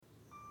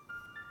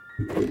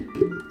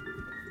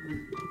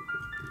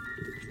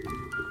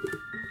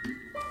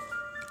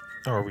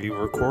Are we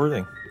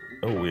recording?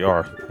 Oh, we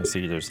are. I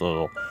see there's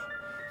little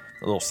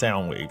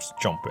sound waves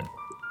jumping.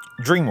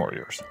 Dream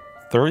Warriors.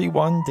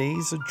 31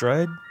 Days of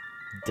Dread,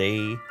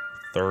 day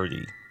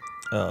 30.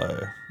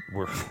 Uh,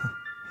 we're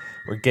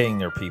we're getting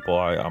there, people.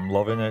 I'm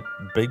loving it.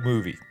 Big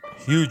movie,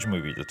 huge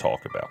movie to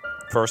talk about.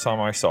 First time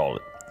I saw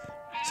it,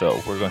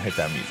 so we're gonna hit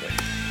that music.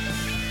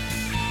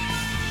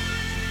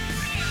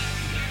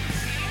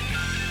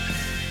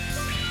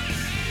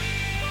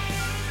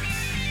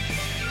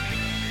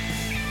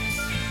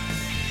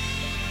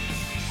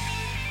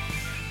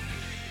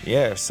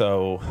 Yeah,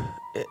 so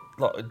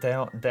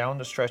down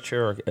the stretch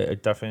here,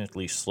 it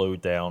definitely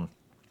slowed down.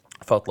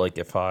 Felt like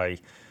if I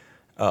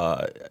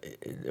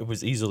it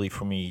was easily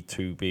for me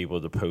to be able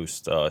to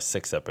post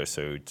 6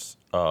 episodes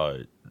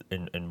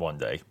in one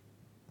day.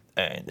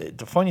 And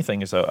the funny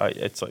thing is,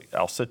 it's like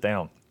I'll sit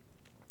down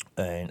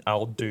and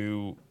I'll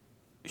do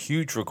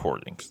huge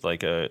recordings,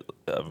 like a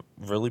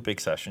really big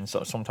session.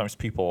 So sometimes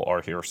people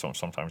are here, so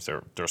sometimes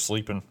they're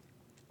sleeping.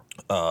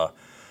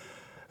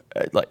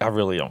 Like I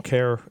really don't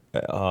care.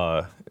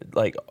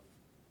 Like,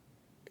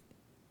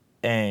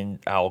 and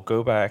I'll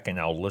go back and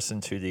I'll listen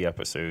to the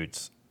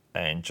episodes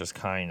and just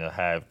kind of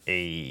have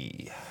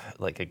a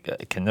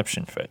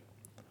conniption fit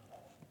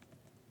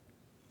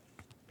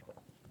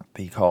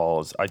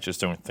because I just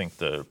don't think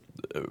the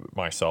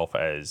myself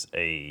as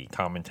a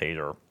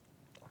commentator,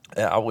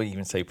 I would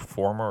even say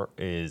performer,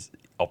 is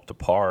up to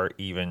par.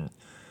 Even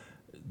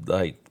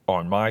like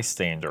on my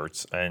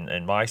standards,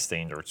 and my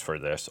standards for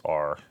this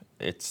are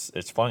it's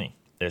funny.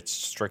 It's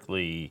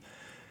strictly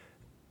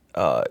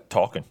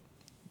talking.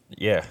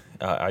 Yeah,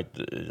 a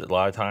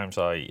lot of times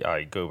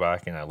I go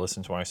back and I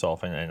listen to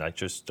myself and I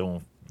just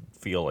don't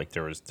feel like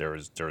there's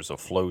a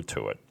flow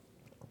to it.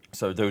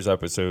 So those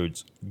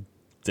episodes,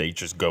 they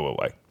just go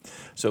away.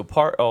 So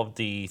part of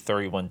the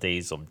 31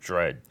 Days of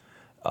Dread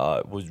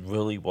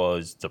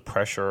was the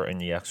pressure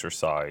and the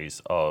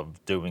exercise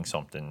of doing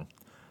something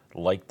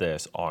like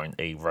this on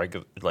a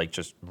regular, like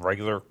just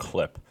regular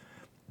clip,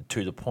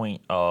 to the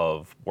point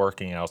of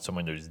working out some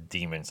of those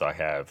demons I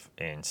have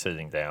in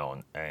sitting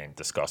down and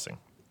discussing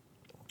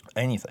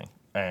anything.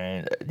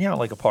 And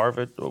like a part of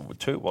it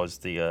too was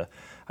the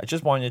I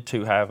just wanted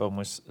to have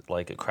almost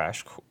like a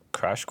crash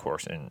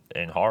course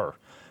in horror,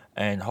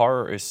 and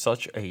horror is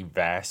such a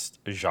vast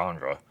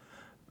genre.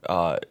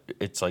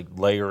 It's like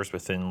layers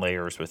within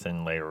layers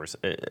within layers.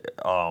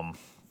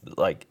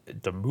 Like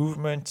the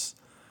movements,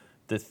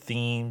 the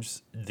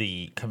themes,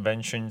 the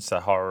conventions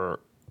that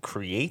horror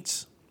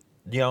creates.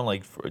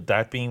 Like for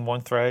that being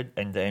one thread,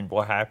 and then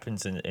what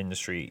happens in the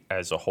industry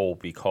as a whole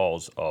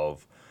because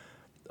of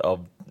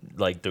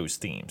like those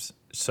themes.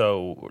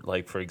 So,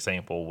 like for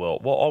example, we'll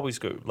always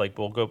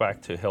we'll go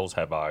back to Hills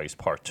Have Eyes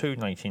Part 2,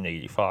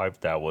 1985.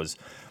 That was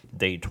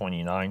day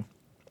 29,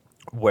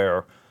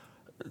 where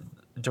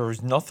there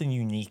was nothing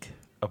unique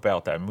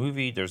about that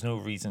movie. There's no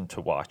reason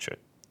to watch it.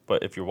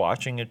 But if you're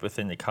watching it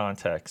within the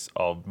context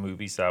of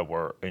movies that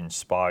were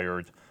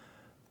inspired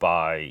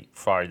by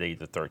Friday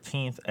the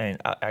 13th, and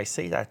I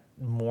say that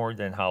more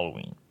than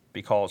Halloween,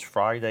 because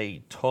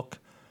Friday took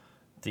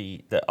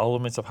the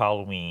elements of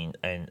Halloween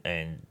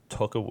and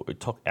took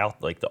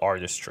out like the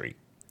artistry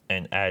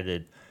and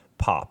added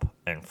pop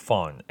and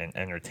fun and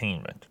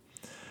entertainment.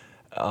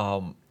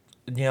 And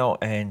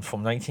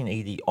from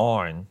 1980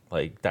 on,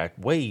 like that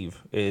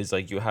wave is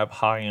like you have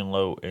high and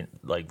low and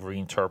like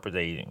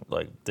reinterpreting,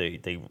 like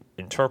they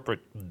interpret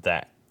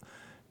that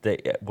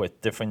with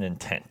different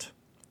intent,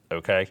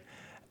 okay,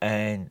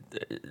 and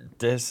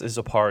this is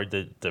a part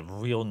of the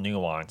real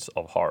nuance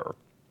of horror,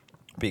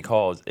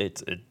 because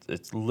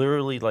it's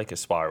literally like a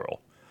spiral,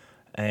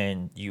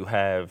 and you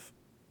have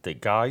the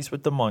guys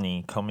with the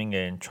money coming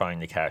in trying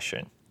to cash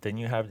in. Then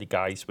you have the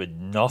guys with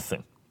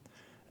nothing,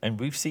 and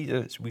we've seen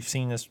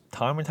this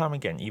time and time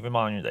again, even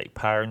modern day.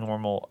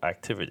 Paranormal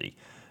Activity,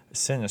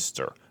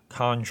 Sinister,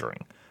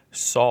 Conjuring,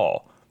 Saw,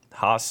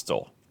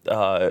 Hostel.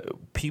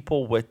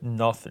 People with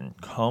nothing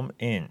come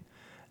in,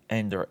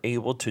 and they're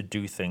able to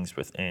do things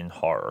within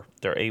horror.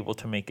 They're able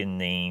to make a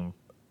name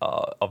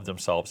of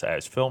themselves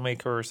as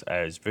filmmakers,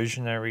 as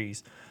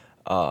visionaries,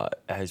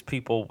 as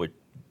people with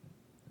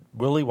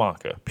Willy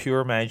Wonka,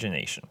 pure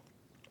imagination.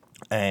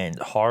 And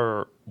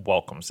horror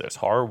welcomes this.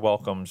 Horror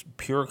welcomes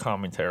pure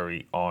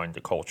commentary on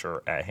the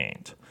culture at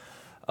hand,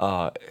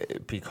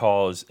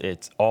 because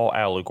it's all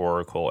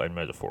allegorical and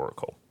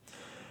metaphorical.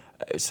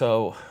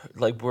 So,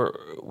 like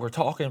we're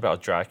talking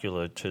about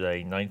Dracula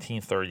today,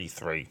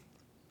 1933,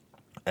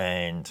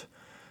 and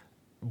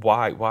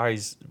why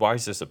is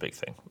this a big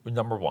thing?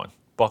 Number one,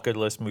 bucket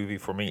list movie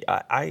for me.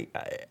 I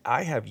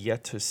have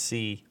yet to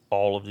see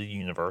all of the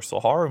Universal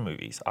horror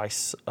movies.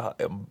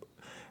 Am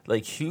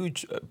like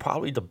huge,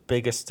 probably the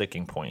biggest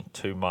sticking point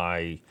to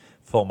my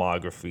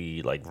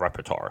filmography, like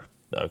repertoire.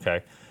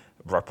 Okay,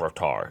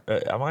 repertoire.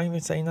 Am I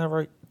even saying that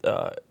right?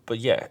 But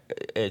yeah,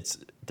 it's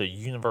the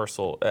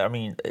Universal. I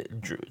mean,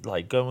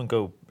 like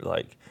go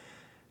like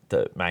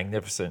the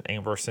Magnificent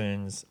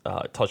Ambersons,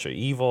 Touch of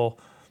Evil,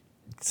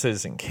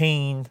 Citizen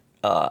Kane.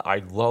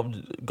 I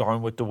loved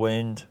Gone with the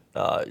Wind.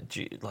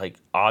 Like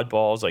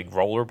oddballs, like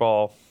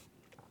Rollerball.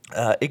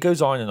 It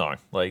goes on and on.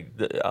 Like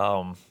the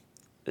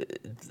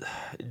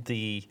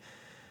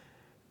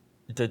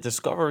the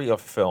discovery of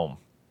film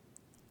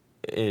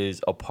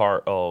is a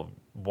part of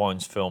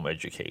one's film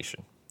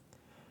education.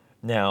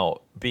 Now,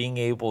 being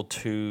able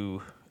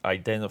to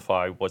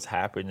identify what's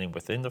happening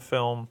within the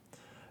film,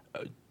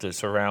 the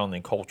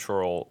surrounding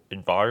cultural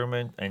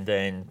environment, and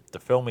then the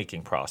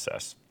filmmaking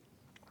process.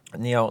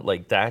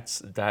 Like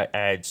that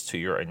adds to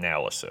your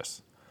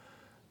analysis.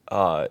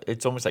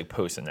 It's almost like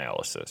post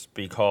analysis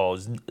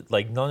because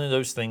like none of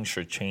those things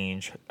should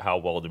change how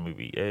well the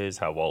movie is,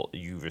 how well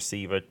you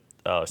receive it,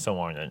 so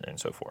on and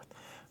so forth.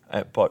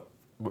 But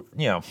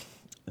you know,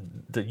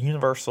 the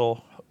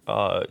Universal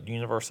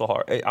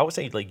horror. I would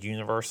say like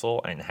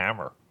Universal and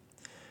Hammer.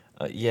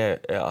 Yeah,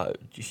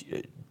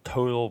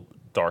 total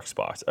dark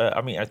spots.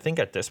 I mean, I think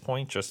at this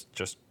point,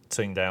 just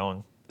sitting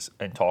down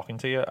and talking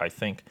to you, I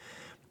think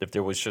if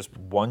there was just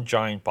one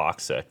giant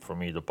box set for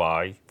me to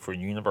buy for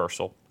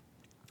Universal,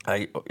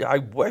 I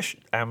wish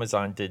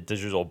Amazon did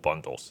digital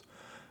bundles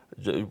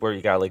where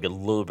you got like a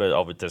little bit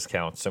of a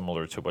discount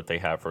similar to what they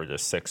have for the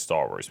 6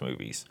 Star Wars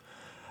movies.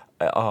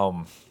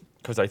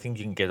 Because I think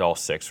you can get all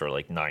 6 for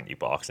like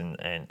 $90,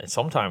 and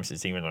sometimes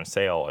it's even on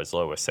sale as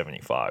low as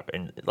 75,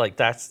 and like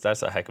that's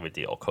a heck of a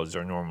deal because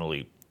they're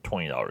normally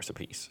 $20 a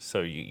piece,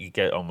 so you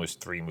get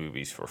almost 3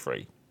 movies for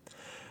free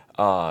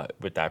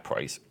with that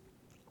price.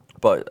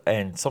 But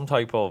and some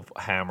type of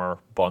Hammer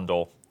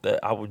bundle that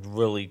I would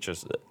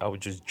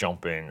just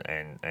jump in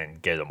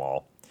and get them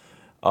all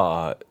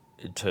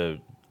to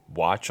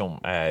watch them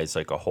as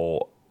like a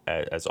whole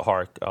as a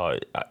heart.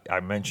 I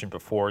mentioned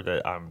before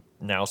that I'm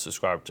now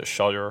subscribed to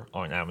Shudder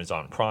on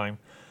Amazon Prime,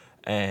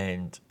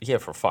 and yeah,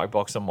 for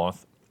 $5 a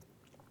month,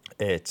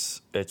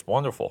 it's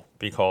wonderful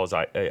because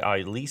I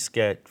at least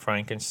get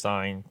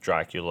Frankenstein,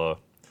 Dracula,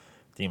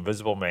 The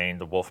Invisible Man,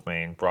 The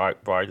Wolfman,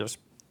 Bride of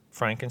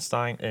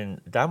Frankenstein,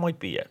 and that might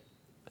be it.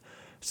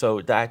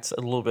 So that's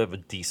a little bit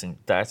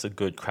of that's a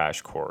good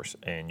crash course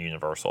in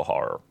Universal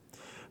horror.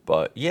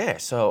 But yeah,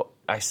 so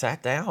I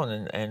sat down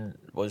and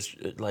was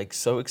like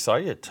so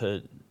excited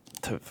to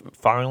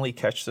finally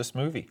catch this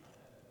movie.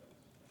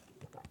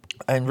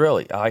 And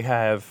really, I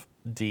have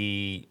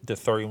the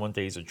 31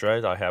 Days of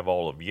Dread. I have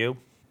all of you,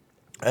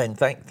 and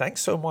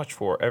thanks so much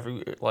for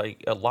every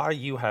like a lot of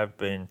you have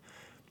been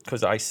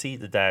because I see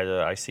the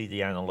data, I see the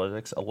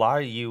analytics. A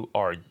lot of you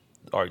are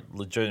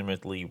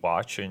legitimately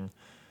watching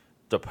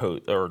the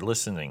post or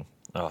listening.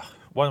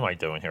 What am I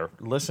doing here?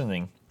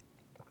 Listening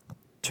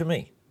to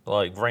me,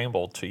 like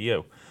ramble to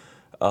you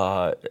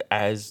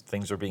as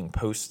things are being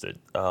posted.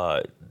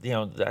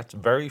 That's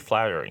very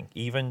flattering.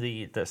 Even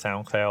the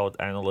SoundCloud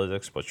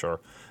analytics, which are,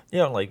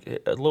 like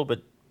a little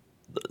bit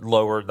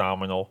lower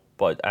nominal,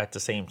 but at the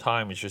same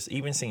time, it's just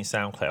even seeing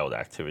SoundCloud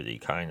activity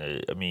kind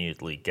of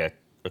immediately get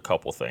a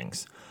couple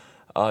things.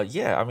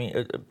 Yeah, I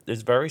mean,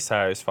 it's very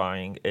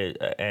satisfying,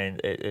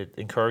 it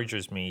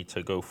encourages me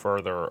to go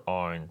further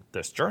on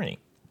this journey,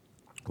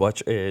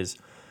 which is,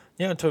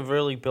 to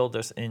really build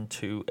this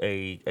into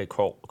a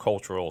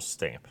cultural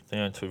stamp,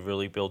 to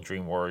really build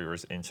Dream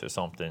Warriors into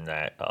something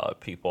that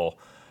people,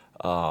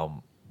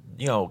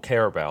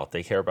 care about.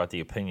 They care about the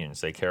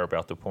opinions, they care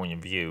about the point of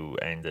view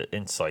and the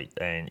insight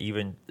and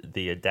even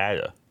the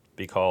data.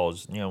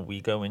 Because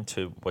we go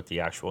into what the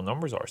actual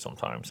numbers are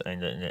sometimes,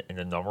 and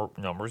the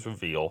numbers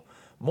reveal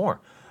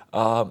more.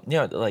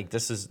 Like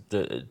this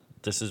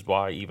is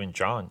why even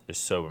John is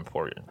so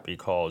important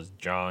because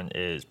John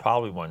is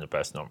probably one of the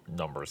best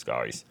numbers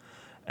guys,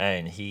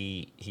 and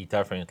he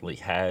definitely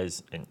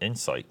has an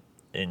insight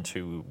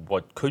into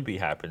what could be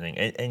happening,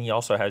 and he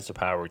also has the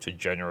power to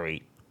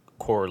generate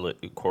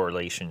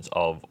correlations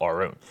of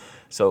our own.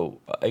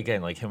 So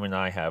again, like him and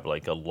I have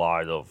like a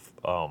lot of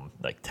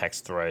like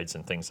text threads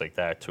and things like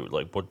that to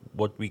like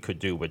what we could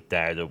do with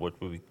data, what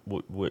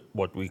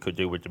we could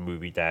do with the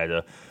movie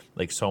data,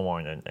 like so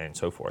on and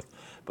so forth.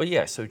 But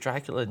yeah, so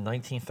Dracula in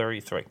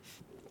 1933.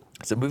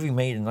 It's a movie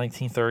made in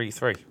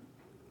 1933.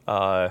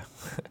 Uh,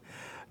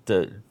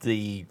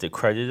 the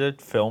credited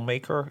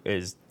filmmaker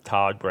is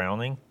Todd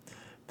Browning.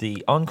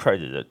 The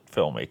uncredited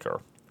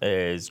filmmaker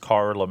is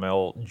Carl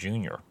Laemmle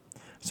Jr.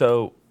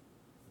 So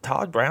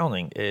Todd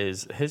Browning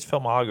his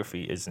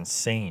filmography is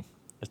insane.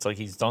 It's like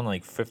he's done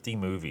like 50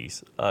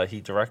 movies.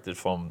 He directed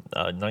from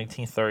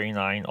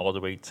 1939 all the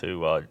way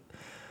to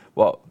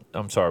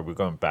I'm sorry, we're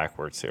going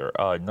backwards here.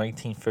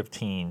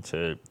 1915 to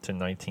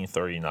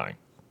 1939.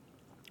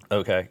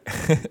 Okay,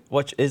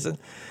 which isn't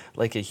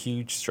like a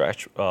huge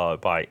stretch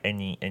by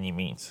any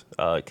means.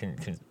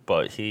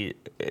 But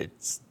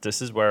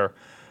this is where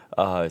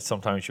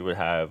sometimes you would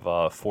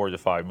have 4 to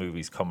 5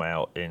 movies come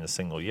out in a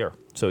single year.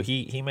 So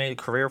he made a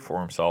career for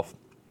himself.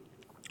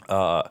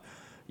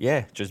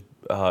 Just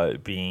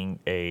being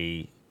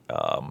a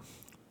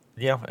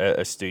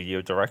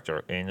studio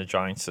director in the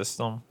giant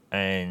system,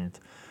 and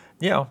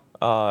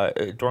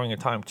during a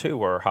time too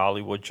where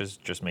Hollywood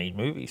just made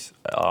movies.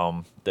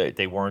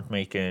 They weren't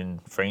making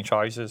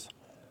franchises.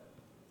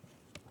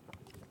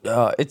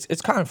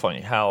 it's kind of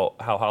funny how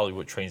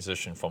Hollywood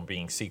transitioned from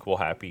being sequel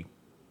happy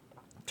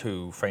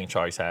to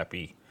franchise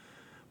happy.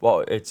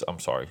 Well, I'm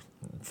sorry,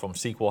 from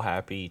sequel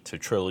happy to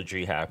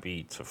trilogy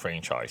happy to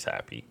franchise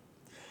happy,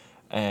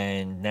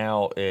 and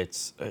now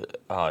it's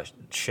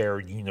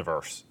shared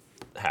universe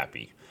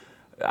happy.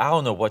 I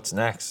don't know what's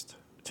next,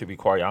 to be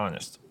quite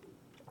honest.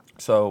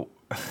 So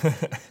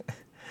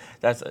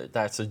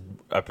that's a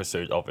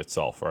episode of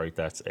itself, right?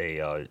 That's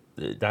a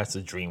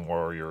Dream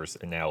Warriors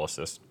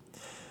analysis.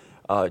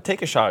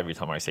 Take a shot every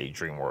time I say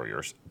Dream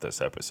Warriors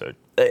this episode.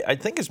 I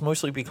think it's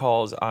mostly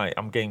because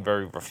I'm getting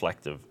very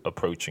reflective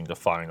approaching the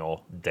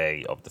final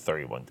day of the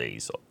 31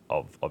 days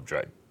of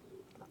Dread.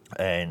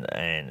 And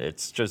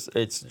it's just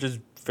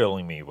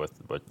filling me with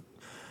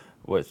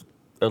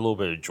a little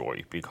bit of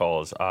joy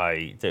because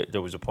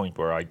there was a point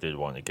where I did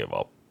want to give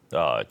up,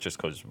 just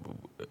because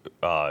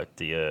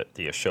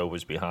the show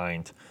was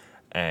behind,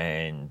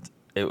 and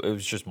it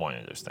was just one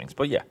of those things.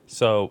 But yeah,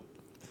 so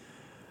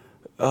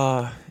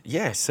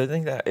yeah,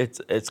 sitting that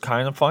it's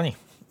kind of funny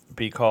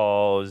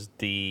because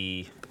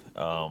like,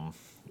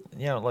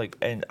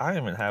 and I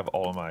don't even have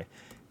all of my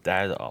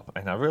data up,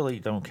 and I really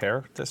don't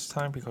care this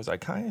time because I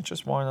kind of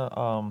just want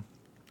to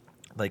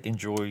like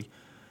enjoy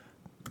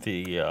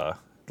the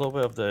little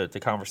bit of the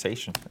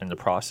conversation and the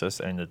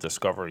process and the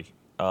discovery.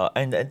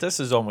 And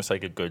this is almost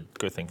like a good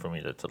thing for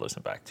me to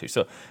listen back to.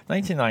 So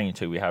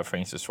 1992, we have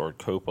Francis Ford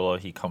Coppola.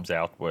 He comes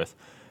out with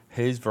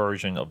his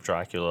version of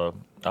Dracula.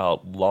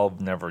 Love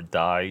Never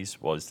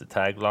Dies was the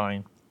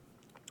tagline.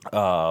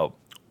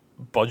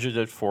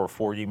 Budgeted for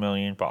 40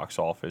 million, box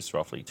office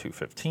roughly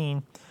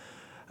 215.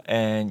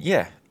 And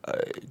yeah,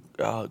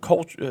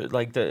 culture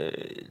like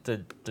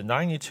the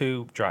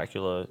 92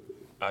 Dracula.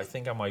 I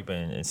think I might have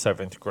been in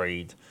seventh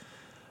grade.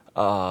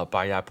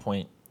 By that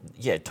point,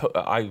 yeah,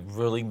 I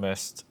really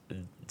missed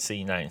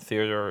seeing that in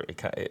theater.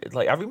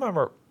 Like I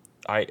remember,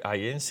 I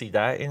didn't see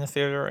that in the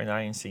theater, and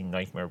I didn't see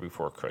Nightmare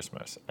Before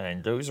Christmas,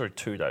 and those are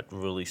two that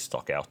really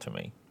stuck out to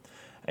me.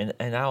 And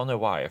I don't know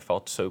why I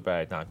felt so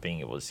bad not being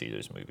able to see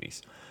those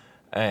movies,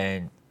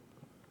 and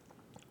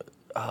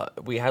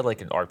we had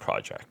like an art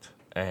project,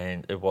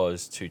 and it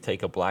was to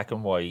take a black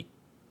and white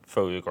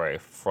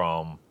photograph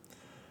from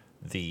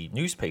the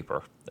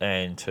newspaper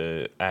and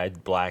to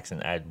add blacks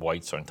and add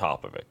whites on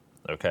top of it.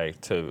 Okay,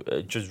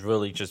 to just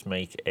really just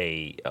make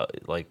a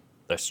like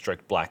a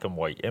strict black and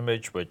white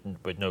image with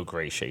no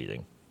gray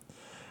shading.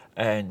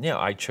 And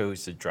I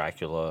chose the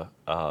Dracula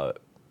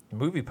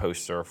movie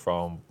poster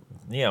from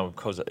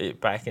because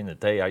back in the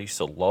day I used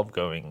to love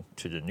going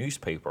to the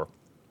newspaper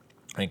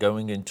and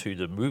going into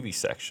the movie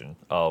section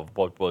of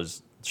what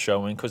was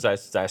showing, because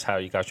that's how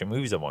you got your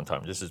movies at one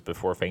time. This is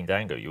before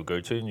Fandango. You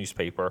go to the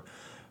newspaper,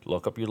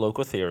 look up your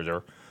local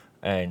theater,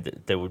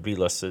 and they would be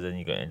listed,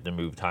 and the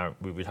movie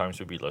times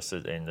would be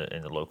listed in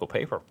the local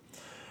paper,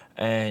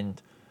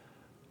 and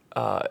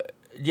they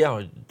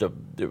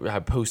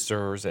had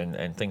posters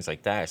and things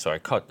like that. So I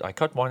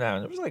cut one out,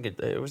 and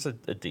it was a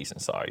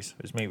decent size.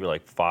 It was maybe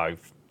like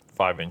 5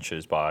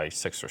 inches by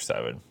 6 or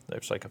 7. It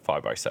was like a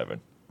 5 by 7,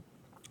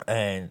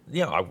 and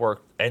I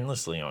worked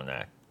endlessly on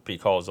that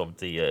because of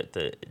the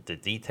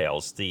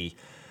details. The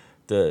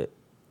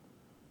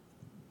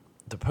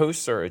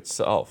poster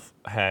itself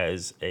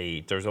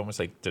there's almost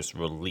like this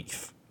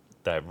relief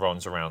that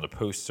runs around the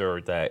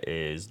poster that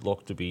is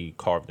looked to be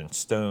carved in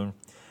stone,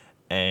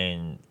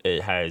 and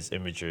it has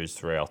images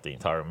throughout the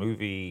entire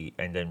movie.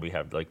 And then we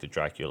have like the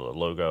Dracula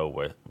logo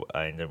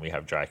and then we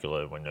have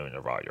Dracula and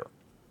Winona Ryder.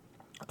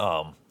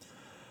 And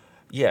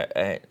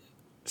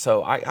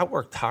so I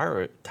worked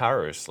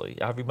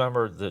tirelessly. I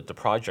remember the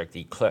project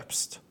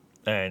Eclipsed,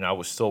 and I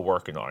was still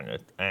working on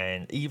it.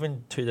 And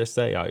even to this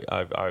day,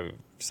 I've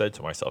said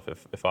to myself,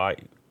 if I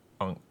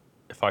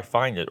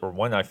find it, or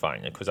when I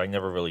find it, because I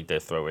never really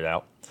did throw it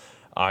out,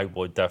 I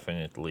would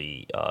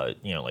definitely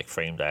like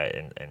frame that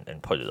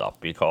and put it up,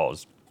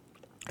 because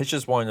it's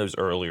just one of those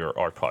earlier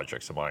art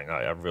projects of mine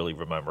I really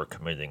remember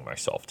committing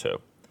myself to.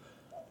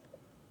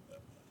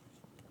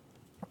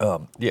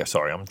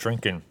 Sorry, I'm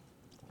drinking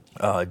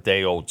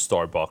day old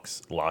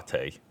Starbucks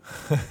latte.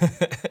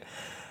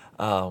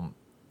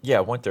 I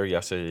went there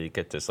yesterday to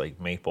get this like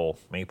maple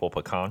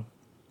pecan,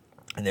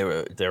 and they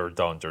were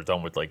done. They're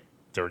done with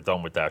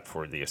that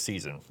for the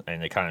season,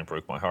 and it kind of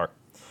broke my heart.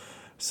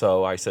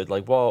 So I said,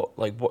 what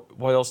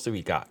else do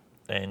we got?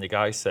 And the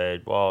guy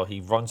said, well,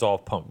 he runs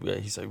off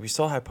he said, we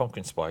still have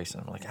pumpkin spice.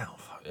 And I'm like, I don't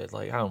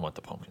want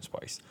the pumpkin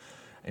spice.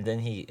 And then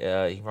he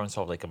runs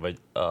off like a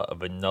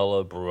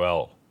vanilla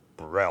Burrell.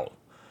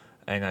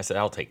 And I said,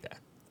 I'll take that.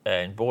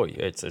 And boy,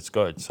 it's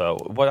good. So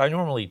what I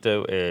normally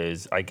do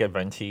is I get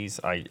ventis.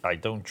 I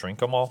don't drink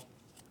them all.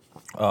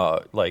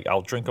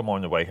 I'll drink them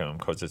on the way home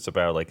because it's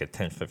about like a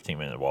 10-15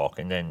 minute walk,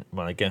 and then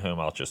when I get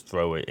home I'll just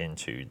throw it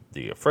into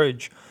the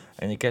fridge,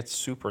 and it gets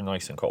super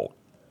nice and cold.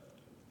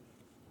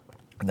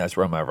 And that's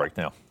where I'm at right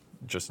now,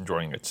 just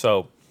enjoying it.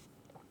 So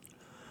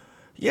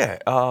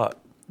the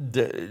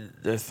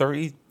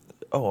 30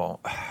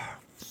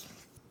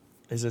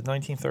 is it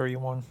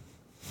 1931?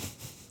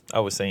 I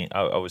was saying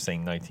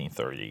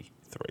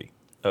 1933.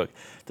 Okay.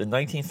 The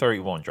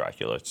 1931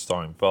 Dracula,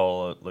 starring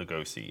Bela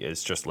Lugosi,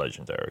 is just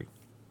legendary.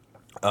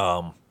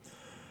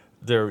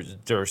 There's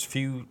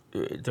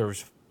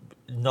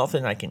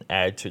nothing I can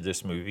add to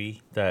this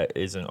movie that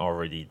isn't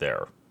already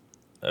there.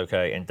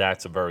 Okay, and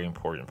that's a very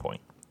important point.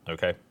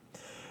 Okay,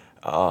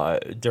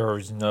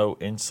 there's no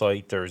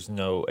insight, there's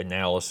no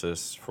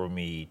analysis for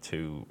me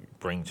to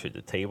bring to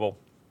the table,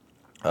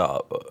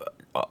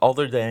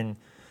 other than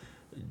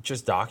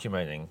just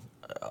documenting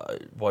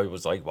what it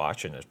was like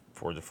watching it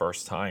for the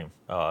first time,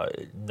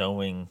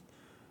 knowing,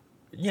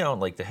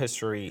 like the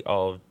history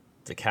of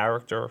the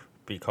character,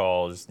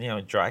 because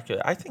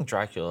Dracula. I think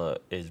Dracula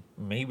is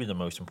maybe the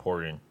most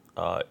important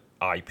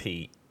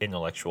IP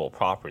intellectual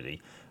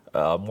property,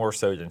 more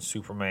so than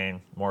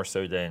Superman, more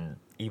so than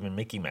even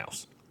Mickey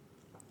Mouse,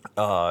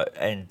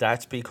 and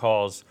that's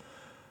because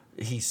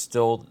he's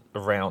still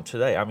around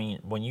today. I mean,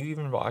 when you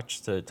even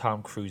watch the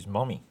Tom Cruise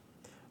Mummy,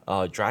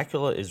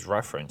 Dracula is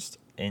referenced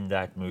in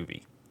that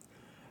movie.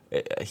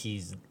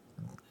 He's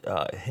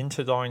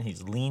hinted on,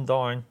 he's leaned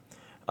on.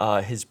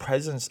 His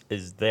presence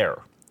is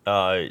there.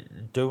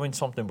 Doing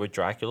something with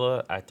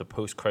Dracula at the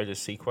post-credit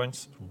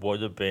sequence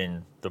would have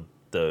been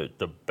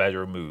the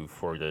better move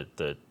for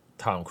the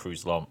Tom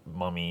Cruise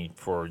Mummy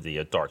for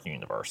the Dark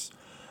Universe.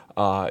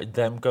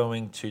 Them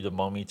going to the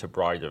Mummy to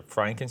Bride of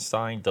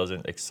Frankenstein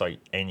doesn't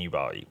excite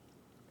anybody.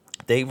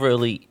 They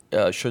really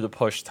should have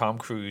pushed Tom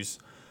Cruise,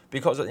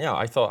 because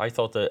I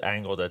thought the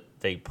angle that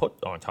they put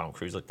on Tom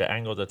Cruise, like the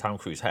angle that Tom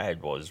Cruise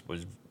had, was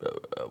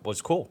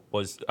cool.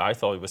 I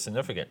thought it was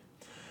significant.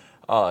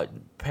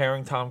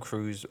 Pairing Tom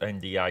Cruise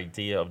and the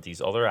idea of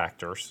these other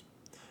actors,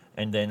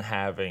 and then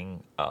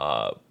having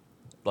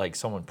like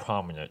someone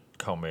prominent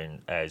come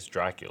in as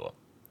Dracula,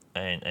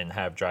 and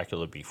have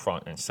Dracula be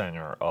front and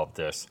center of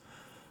this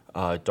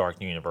Dark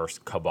Universe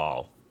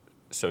cabal,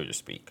 so to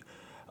speak.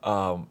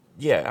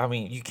 Yeah, I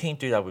mean, you can't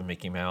do that with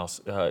Mickey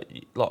Mouse.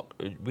 Look,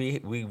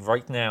 we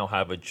right now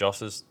have a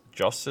Justice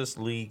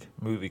League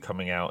movie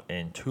coming out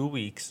in 2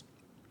 weeks,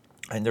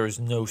 and there is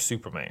no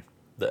Superman.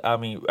 I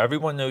mean,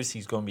 everyone knows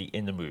he's going to be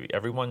in the movie.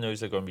 Everyone knows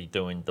they're going to be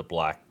doing the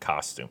black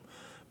costume,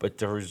 but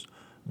there's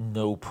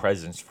no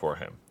presence for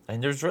him,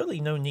 and there's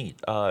really no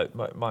need.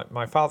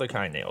 My father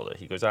kind of nailed it.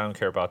 He goes, "I don't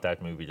care about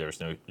that movie. There's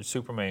no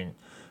Superman.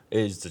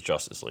 Is the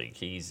Justice League.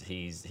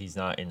 He's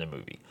not in the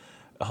movie."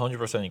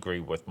 100% agree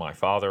with my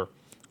father.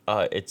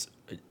 It's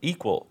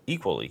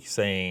equally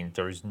saying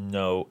there's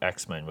no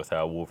X-Men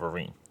without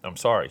Wolverine. I'm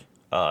sorry.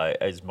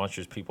 As much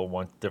as people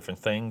want different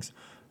things,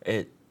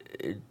 it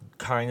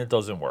kind of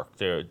doesn't work.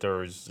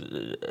 There's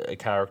a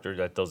character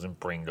that doesn't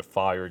bring the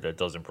fire, that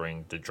doesn't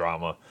bring the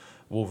drama.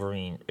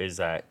 Wolverine is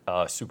that.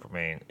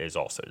 Superman is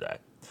also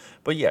that.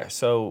 But yeah,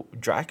 so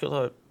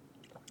Dracula.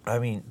 I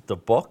mean, the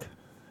book,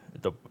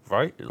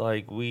 right?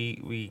 Like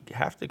we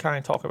have to kind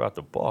of talk about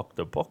the book.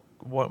 The book.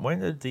 When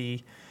did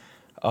the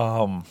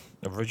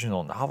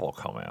original novel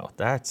come out?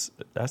 That's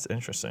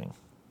interesting,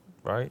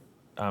 right?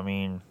 I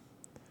mean,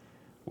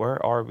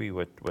 where are we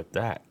with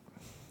that?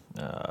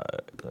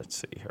 Let's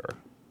see here.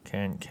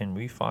 Can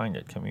we find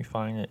it? Can we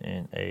find it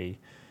in a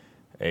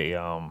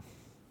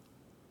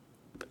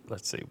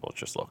let's see. We'll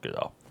just look it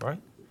up,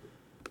 right?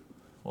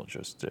 We'll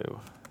just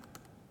do.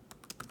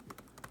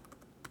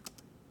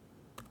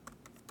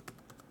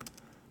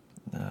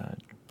 There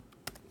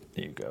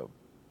you go.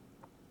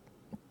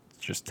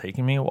 It's just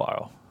taking me a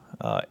while.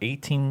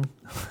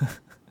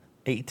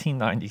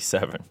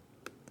 1897.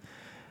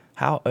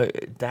 How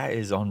that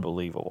is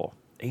unbelievable.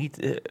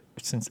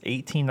 Since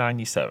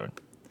 1897,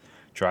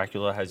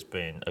 Dracula has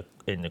been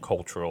in the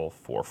cultural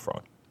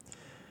forefront.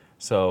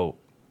 So,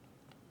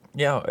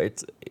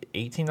 it's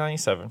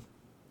 1897,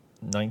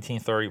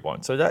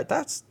 1931. So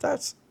that's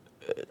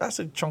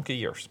a chunk of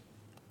years.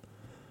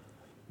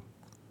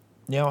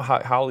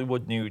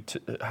 Hollywood knew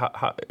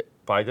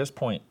by this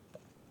point.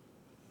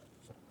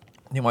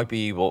 You might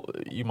be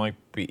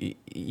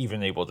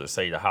even able to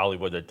say that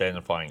Hollywood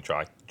identifying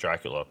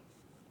Dracula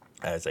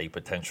as a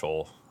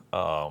potential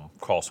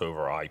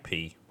crossover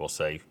IP, we'll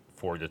say,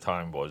 for the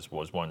time was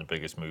one of the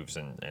biggest moves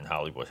in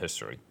Hollywood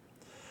history.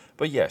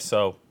 But yeah,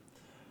 so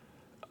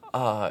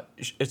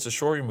it's a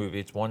shorter movie.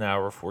 It's 1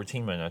 hour,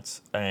 14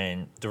 minutes.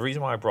 And the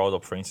reason why I brought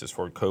up Francis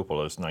Ford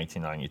Coppola's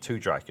 1992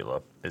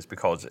 Dracula is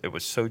because it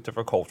was so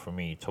difficult for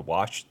me to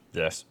watch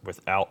this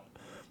without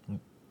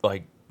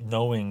like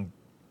knowing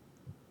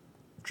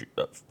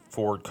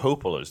Ford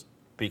Coppola's,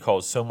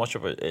 because so much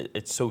of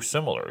it's so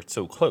similar, it's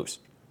so close.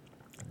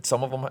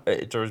 Some of them,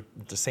 there's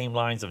the same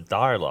lines of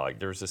dialogue,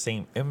 there's the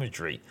same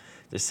imagery,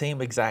 the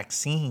same exact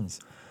scenes.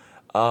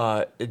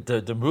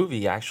 The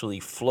movie actually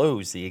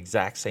flows the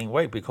exact same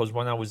way, because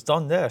when I was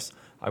done this,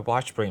 I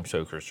watched Bram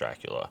Stoker's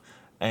Dracula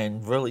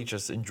and really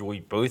just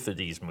enjoyed both of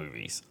these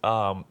movies.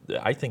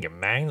 I think it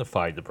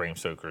magnified the Bram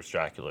Stoker's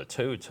Dracula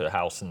too, to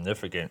how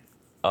significant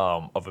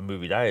of a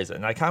movie that is.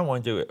 And I kind of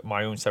want to do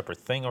my own separate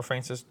thing on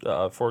Francis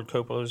Ford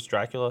Coppola's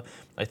Dracula.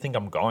 I think I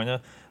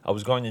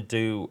was going to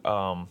do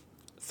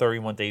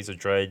 31 Days of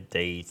Dread,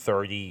 day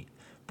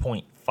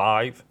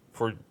 30.5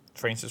 for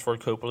Francis Ford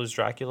Coppola's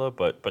Dracula,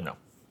 but no.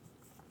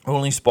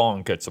 Only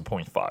Spawn gets a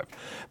point 0.5.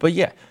 But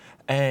yeah,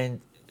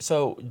 and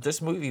so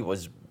this movie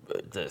was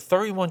the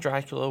 31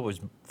 Dracula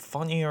was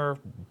funnier,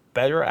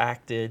 better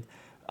acted,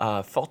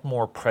 felt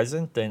more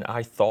present than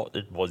I thought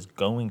it was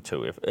going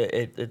to. If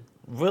it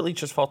really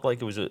just felt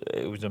like it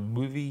was a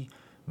movie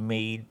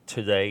made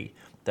today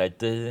that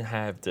didn't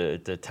have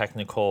the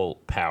technical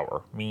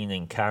power,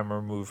 meaning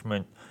camera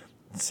movement,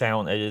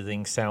 sound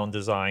editing, sound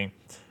design,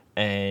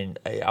 and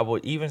I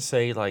would even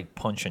say like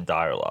punch and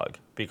dialogue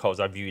because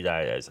I view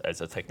that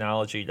as a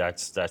technology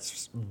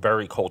that's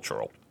very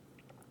cultural.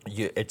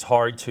 It's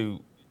hard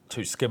to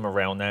skim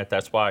around that.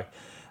 That's why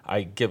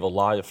I give a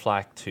lot of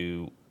flack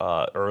to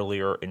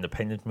earlier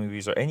independent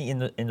movies or any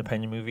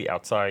independent movie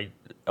outside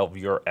of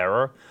your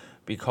era,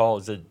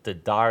 because the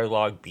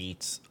dialogue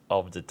beats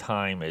of the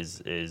time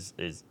is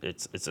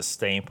it's a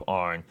stamp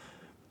on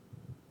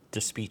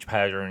the speech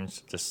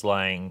patterns, the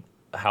slang,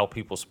 how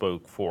people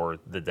spoke for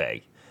the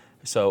day.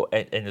 So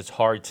and it's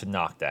hard to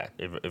knock that.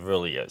 It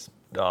really is.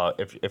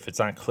 If it's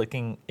not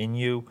clicking in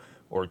you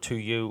or to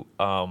you,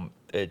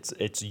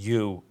 it's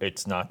you.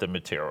 It's not the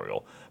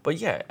material. But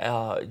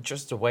yeah,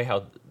 just the way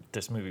how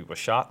this movie was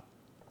shot,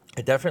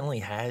 it definitely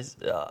has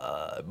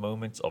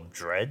moments of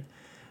dread.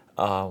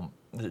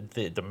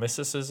 The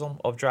mysticism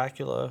of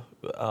Dracula,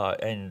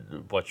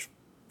 and what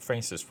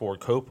Francis Ford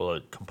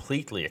Coppola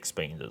completely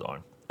expanded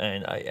on.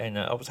 And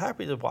I was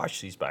happy to watch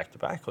these back to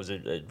back because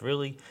it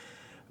really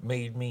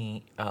made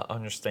me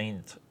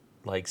understand,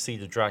 like, see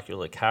the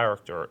Dracula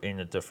character in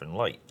a different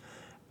light.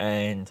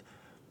 And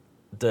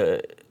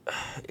the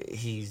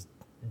he's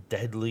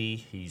deadly.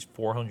 He's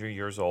 400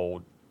 years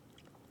old.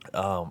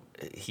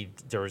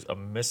 There's a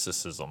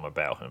mysticism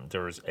about him.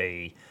 There's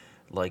a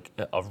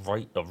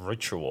rite of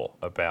ritual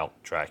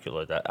about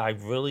Dracula that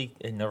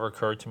it never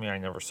occurred to me. I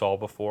never saw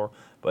before.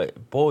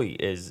 But boy,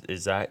 is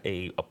that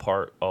a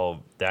part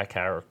of that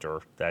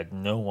character that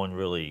no one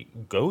really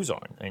goes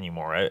on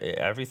anymore.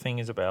 Everything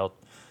is about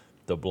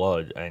the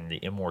blood and the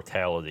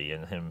immortality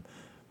and him,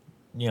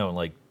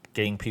 like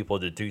getting people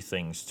to do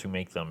things to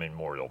make them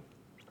immortal.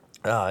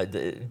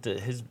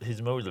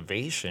 His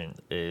motivation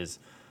is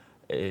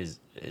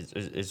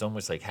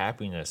almost like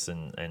happiness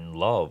and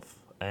love,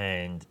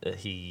 and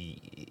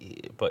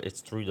but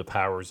it's through the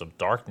powers of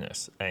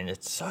darkness, and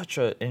it's such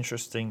an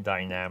interesting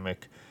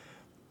dynamic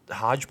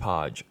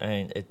hodgepodge,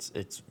 and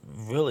it's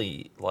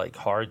really like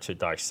hard to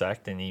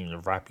dissect and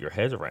even wrap your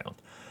head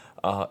around.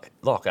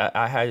 Look,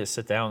 I had to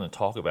sit down and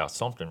talk about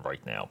something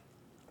right now,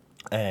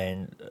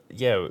 and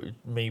yeah,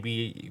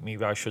 maybe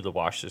I should have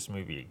watched this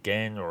movie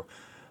again, or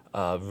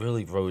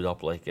really wrote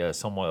up like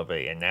somewhat of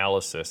a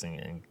analysis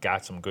and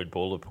got some good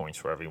bullet points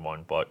for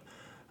everyone, but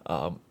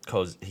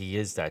because he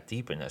is that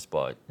deep in this.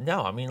 But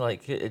no, I mean,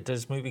 like,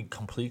 this movie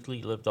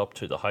completely lived up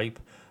to the hype.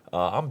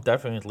 I'm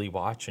definitely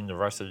watching the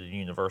rest of the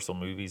Universal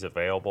movies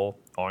available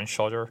on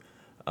Shudder.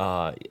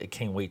 I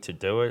can't wait to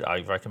do it.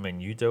 I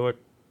recommend you do it.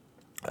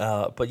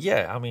 But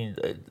yeah, I mean,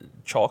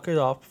 chalk it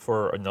up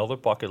for another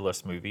bucket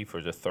list movie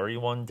for the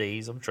 31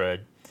 Days of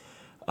Dread.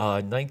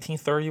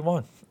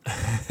 1931,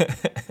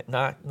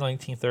 not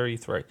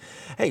 1933.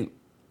 Hey,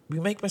 we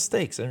make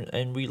mistakes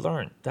and we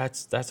learn.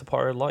 That's a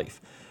part of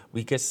life.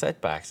 We get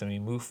setbacks and we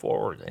move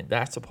forward, and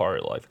that's a part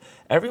of life.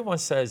 Everyone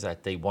says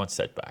that they want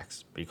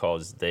setbacks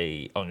because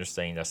they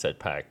understand that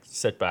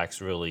setbacks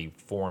really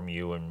form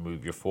you and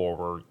move you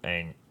forward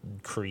and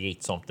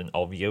create something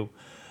of you.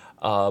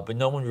 But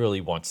no one really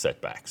wants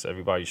setbacks.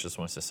 Everybody just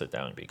wants to sit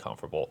down and be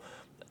comfortable.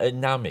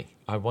 And not me.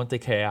 I want the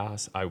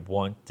chaos. I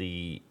want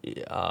the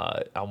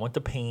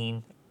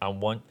pain. I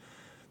want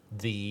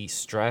the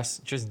stress.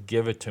 Just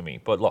give it to me.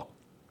 But look,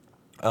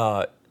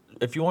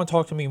 if you want to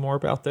talk to me more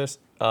about this,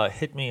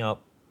 hit me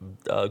up.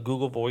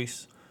 Google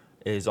Voice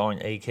is on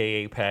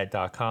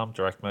akapad.com.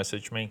 Direct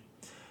message me.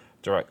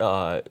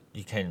 You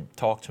can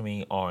talk to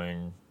me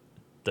on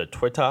the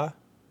Twitter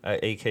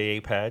at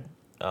akapad,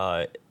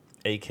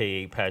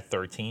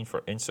 akapad13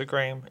 for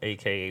Instagram,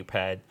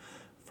 akapad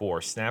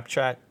for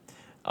Snapchat.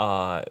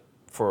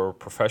 For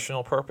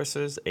professional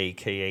purposes,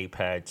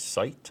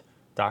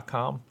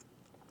 akapadsite.com.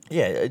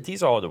 Yeah,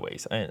 these are all the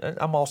ways. And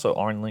I'm also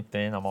on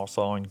LinkedIn. I'm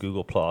also on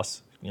Google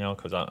Plus.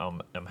 Because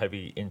I'm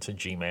heavy into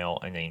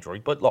Gmail and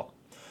Android. But look,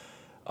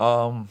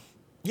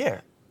 yeah,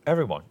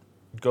 everyone,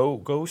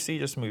 go see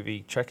this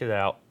movie. Check it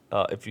out.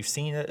 If you've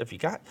seen it, if you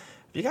got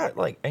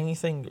like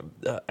anything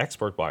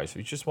expert wise, if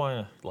you just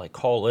want to like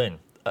call in,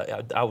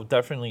 I would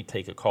definitely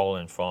take a call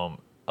in from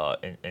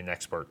an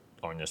expert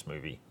on this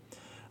movie.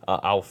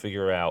 I'll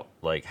figure out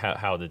like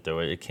how to do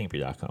it. It can't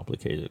be that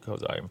complicated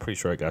because I'm pretty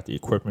sure I got the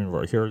equipment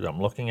right here.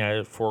 I'm looking at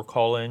it for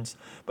call-ins.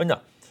 But no,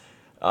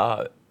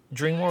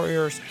 Dream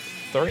Warriors,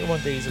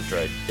 31 Days of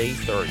Dread, day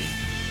 30.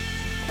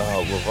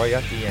 We're right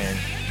at the end.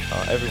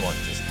 Everyone,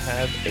 just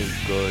have a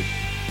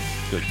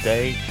good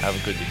day. Have a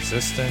good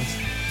existence.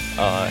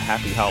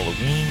 Happy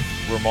Halloween.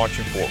 We're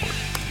marching forward.